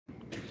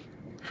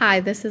Hi,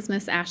 this is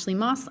Miss Ashley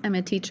Moss. I'm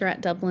a teacher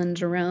at Dublin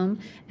Jerome,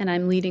 and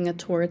I'm leading a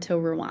tour to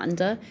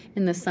Rwanda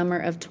in the summer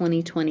of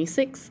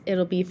 2026.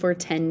 It'll be for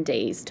 10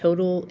 days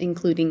total,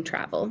 including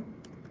travel.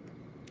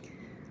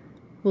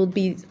 We'll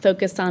be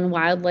focused on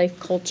wildlife,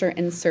 culture,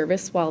 and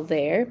service while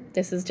there.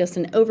 This is just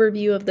an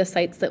overview of the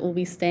sites that we'll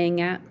be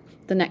staying at.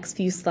 The next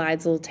few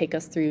slides will take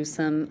us through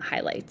some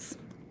highlights.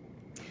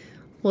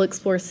 We'll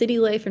explore city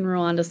life in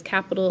Rwanda's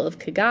capital of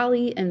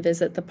Kigali and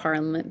visit the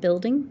Parliament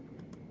building.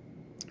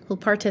 We'll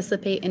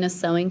participate in a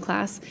sewing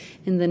class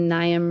in the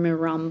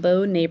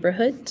Nyamirambo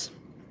neighborhood.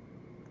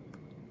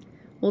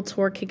 We'll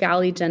tour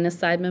Kigali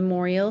Genocide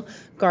Memorial,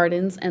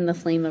 Gardens, and the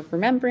Flame of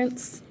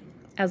Remembrance,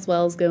 as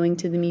well as going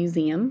to the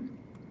museum.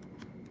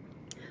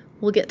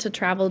 We'll get to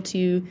travel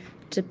to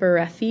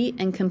giraffes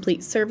and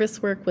complete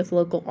service work with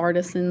local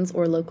artisans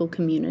or local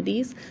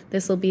communities.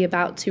 This will be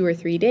about 2 or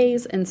 3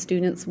 days, and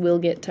students will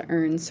get to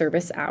earn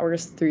service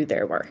hours through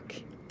their work.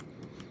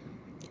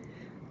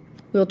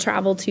 We'll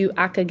travel to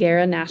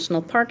Akagera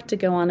National Park to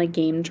go on a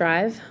game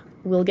drive.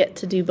 We'll get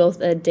to do both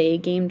a day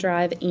game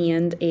drive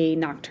and a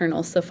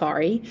nocturnal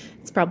safari.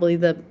 It's probably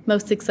the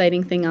most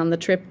exciting thing on the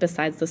trip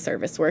besides the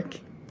service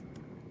work.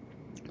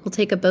 We'll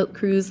take a boat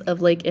cruise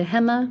of Lake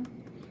Ihema,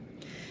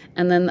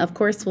 and then of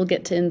course we'll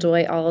get to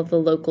enjoy all of the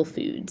local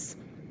foods.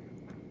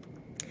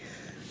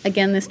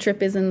 Again, this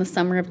trip is in the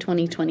summer of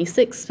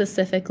 2026,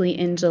 specifically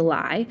in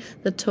July.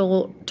 The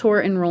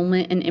tour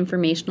enrollment and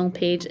informational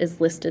page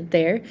is listed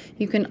there.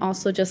 You can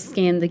also just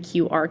scan the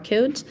QR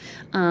code.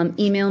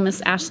 Email Miss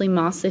Ashley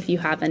Moss if you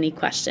have any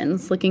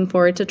questions. Looking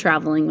forward to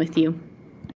traveling with you.